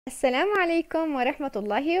السلام عليكم ورحمة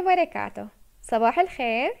الله وبركاته. صباح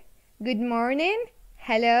الخير. Good morning.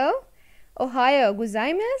 Hello. Ohayo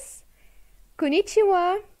gozaimasu.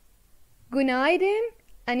 Konnichiwa. Günaydın.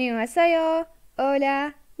 Annyeonghaseyo.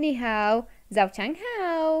 Hola. Ni hao. Zao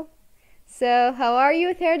hao. So, how are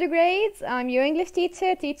you, third grades? I'm your English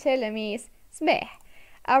teacher Lamis Sbeh.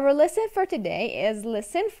 Our lesson for today is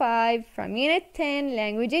lesson 5 from unit 10,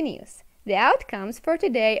 language and use. The outcomes for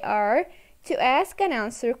today are to ask and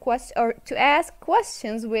answer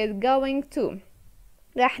questions with going to.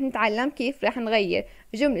 راح نتعلم كيف راح نغير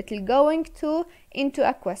جملة going to into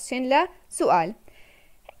a question لسؤال.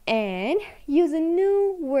 And use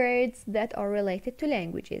new words that are related to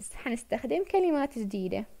languages. حنستخدم كلمات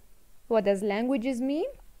جديدة. What does languages mean?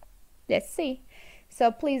 Let's see.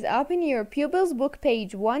 So please open your pupils book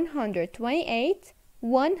page 128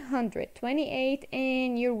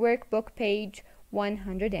 and your workbook page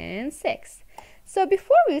 106. So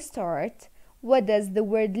before we start, what does the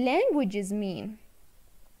word languages mean?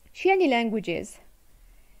 شو يعني languages?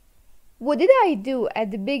 What did I do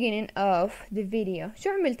at the beginning of the video? شو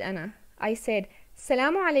عملت أنا? I said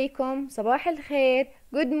السلام عليكم, صباح الخير,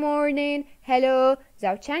 good morning, hello,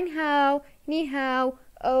 زاو hao, ni hao,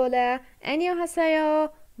 hola,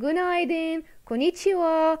 annyeonghaseyo, günaydın,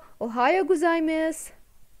 konnichiwa, ohayo gozaimasu.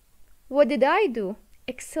 What did I do?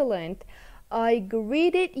 Excellent. I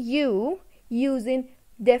greeted you using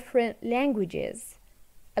different languages.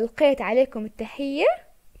 ألقيت عليكم التحية.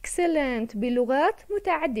 Excellent. بلغات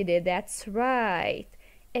متعددة. That's right.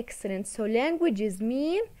 Excellent. So languages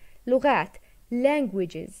mean لغات.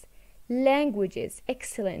 Languages.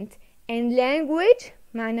 Excellent. And language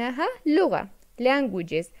معناها لغة.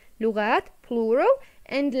 Languages. لغات plural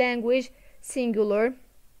and language singular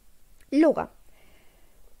لغة.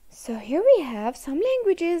 So here we have some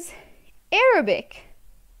languages. Arabic.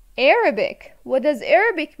 What does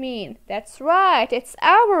Arabic mean? That's right. It's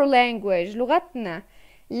our language. لغتنا.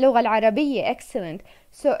 اللغة العربية. Excellent.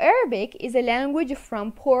 So Arabic is a language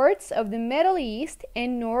from parts of the Middle East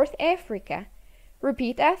and North Africa.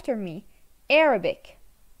 Repeat after me. Arabic.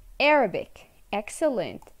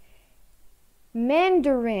 Excellent.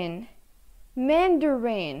 Mandarin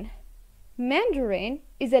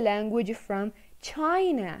is a language from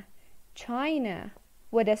China.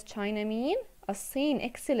 What does China mean? الصين.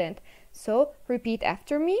 Excellent. So repeat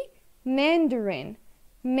after me. Mandarin.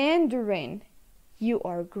 You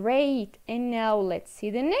are great. And now let's see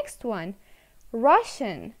the next one.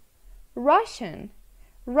 Russian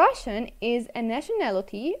is a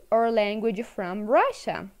nationality or language from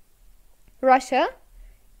Russia.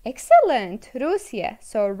 Excellent. Russia.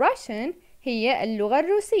 So Russian هي اللغة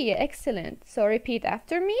الروسية. Excellent. So repeat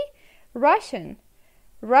after me. Russian.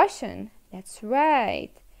 That's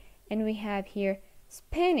right. And we have here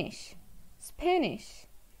Spanish.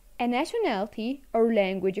 A nationality or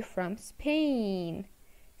language from Spain.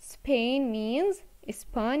 Spain means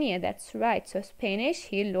España. That's right. So Spanish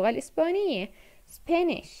هي اللغة الإسبانية.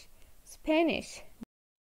 Spanish.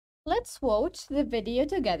 Let's watch the video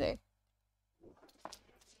together.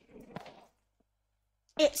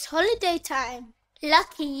 It's holiday time.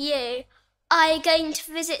 Lucky you. Are you going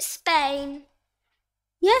to visit Spain?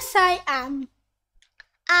 Yes, I am.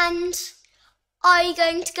 And are you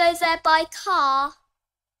going to go there by car?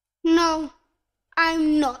 No,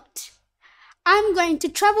 I'm not. I'm going to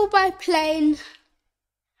travel by plane.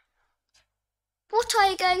 What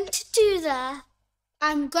are you going to do there?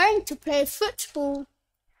 I'm going to play football.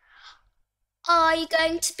 Are you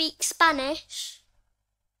going to speak Spanish?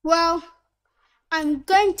 Well, I'm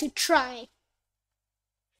going to try.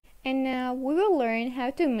 And now we will learn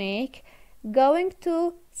how to make going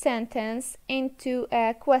to sentence into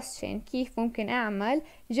a question. كيف ممكن أعمل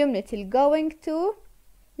جملة going to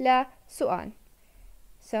لسؤال.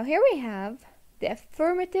 So here we have the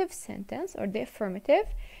affirmative sentence or the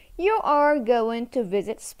affirmative. You are going to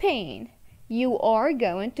visit Spain.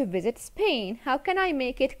 How can I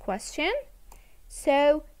make it question?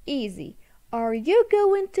 So easy. Are you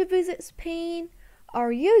going to visit Spain?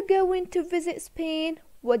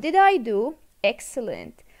 What did I do?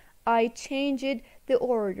 Excellent. I changed the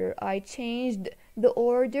order.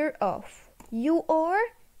 Of you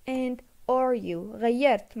are and are you.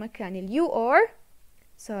 غيرت مكان you are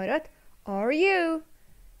صارت are you.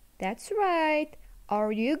 That's right.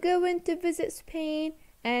 Are you going to visit Spain?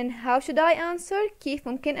 And how should I answer? كيف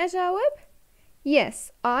ممكن أجاوب?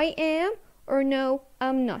 Yes, I am, or no,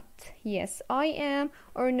 I'm not. Yes, I am,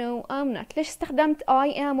 or no, I'm not. ليش استخدمت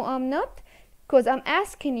I am و I'm not? Because I'm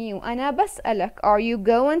asking you. أنا بسألك. Are you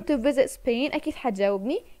going to visit Spain? أكيد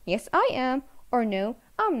حتجاوبني Yes, I am, or no,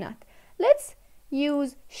 I'm not. Let's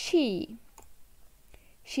use she.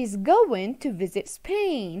 She's going to visit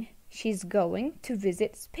Spain. She's going to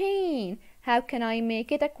visit Spain. How can I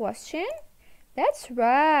make it a question? That's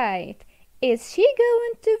right. Is she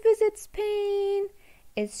going to visit Spain?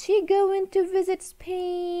 Is she going to visit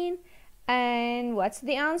Spain? And what's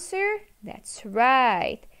the answer? That's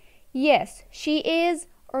right. Yes, she is,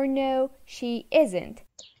 or no, she isn't.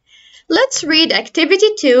 Let's read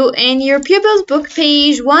Activity 2 in your pupil's book,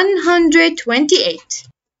 page 128.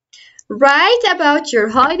 Write about your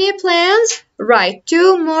holiday plans. Write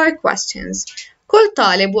 2 more questions. كل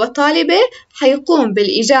طالب وطالبة حيقوم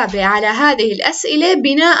بالإجابة على هذه الأسئلة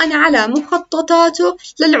بناء على مخططاته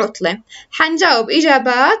للعطلة. حنجاوب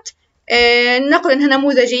إجابات نقول إنها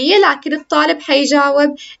نموذجية، لكن الطالب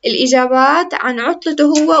حيجاوب الإجابات عن عطلته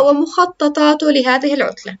هو ومخططاته لهذه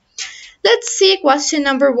العطلة. Let's see question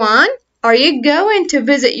number 1. Are you going to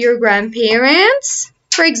visit your grandparents?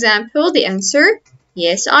 For example, the answer,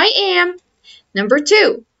 yes, I am. Number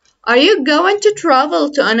 2. Are you going to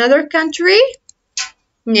travel to another country?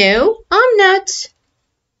 No, I'm not.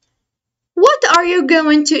 What are you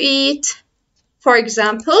going to eat? For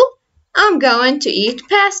example, I'm going to eat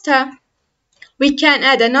pasta. We can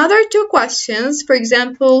add another 2 questions. For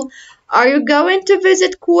example, are you going to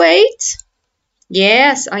visit Kuwait?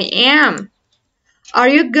 Yes, I am. Are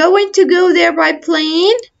you going to go there by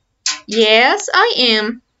plane? Yes, I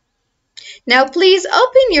am. Now please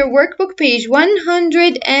open your workbook page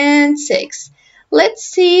 106. Let's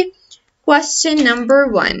see question number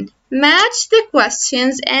 1. Match the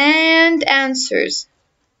questions and answers.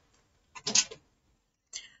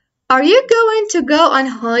 Are you going to go on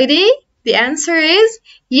holiday? The answer is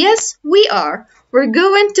yes, we are. We're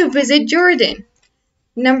going to visit Jordan.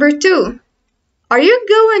 Number 2. Are you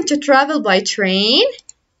going to travel by train?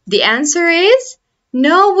 The answer is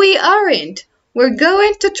no, we aren't. We're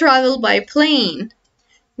going to travel by plane.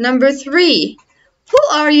 Number 3. Who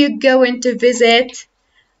are you going to visit?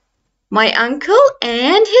 My uncle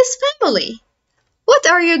and his family. What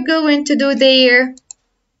are you going to do there?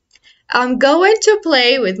 I'm going to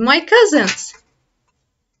play with my cousins.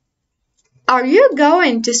 Are you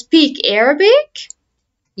going to speak Arabic?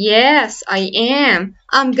 Yes, I am.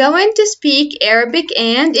 I'm going to speak Arabic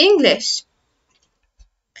and English.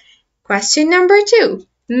 Question number 2.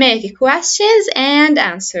 Make questions and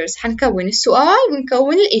answers. حنكون السؤال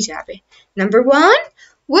ونكون الإجابة. Number 1.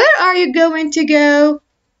 Where are you going to go?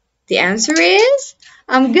 The answer is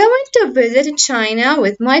I'm going to visit China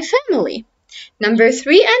with my family. Number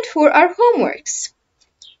 3 and 4 are homeworks.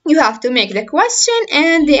 You have to make the question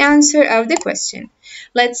and the answer of the question.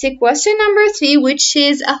 Let's see question number 3, which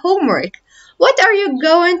is a homework. What are you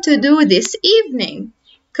going to do this evening?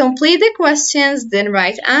 Complete the questions, then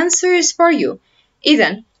write answers for you.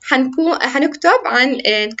 إذن حنكتب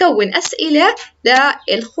نكون أسئلة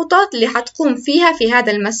للخطط اللي حتقوم فيها في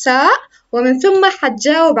هذا المساء، ومن ثم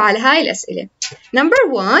حتجاوب على هاي الأسئلة. Number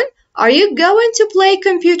 1. Are you going to play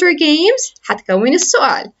computer games? حتكون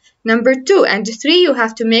السؤال. Number 2 and 3 you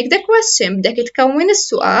have to make the question. بدك تكون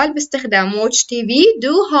السؤال باستخدام watch TV,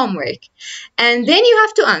 do homework. And then you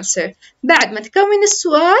have to answer. بعد ما تكون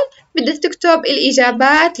السؤال بدك تكتب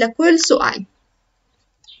الإجابات لكل سؤال.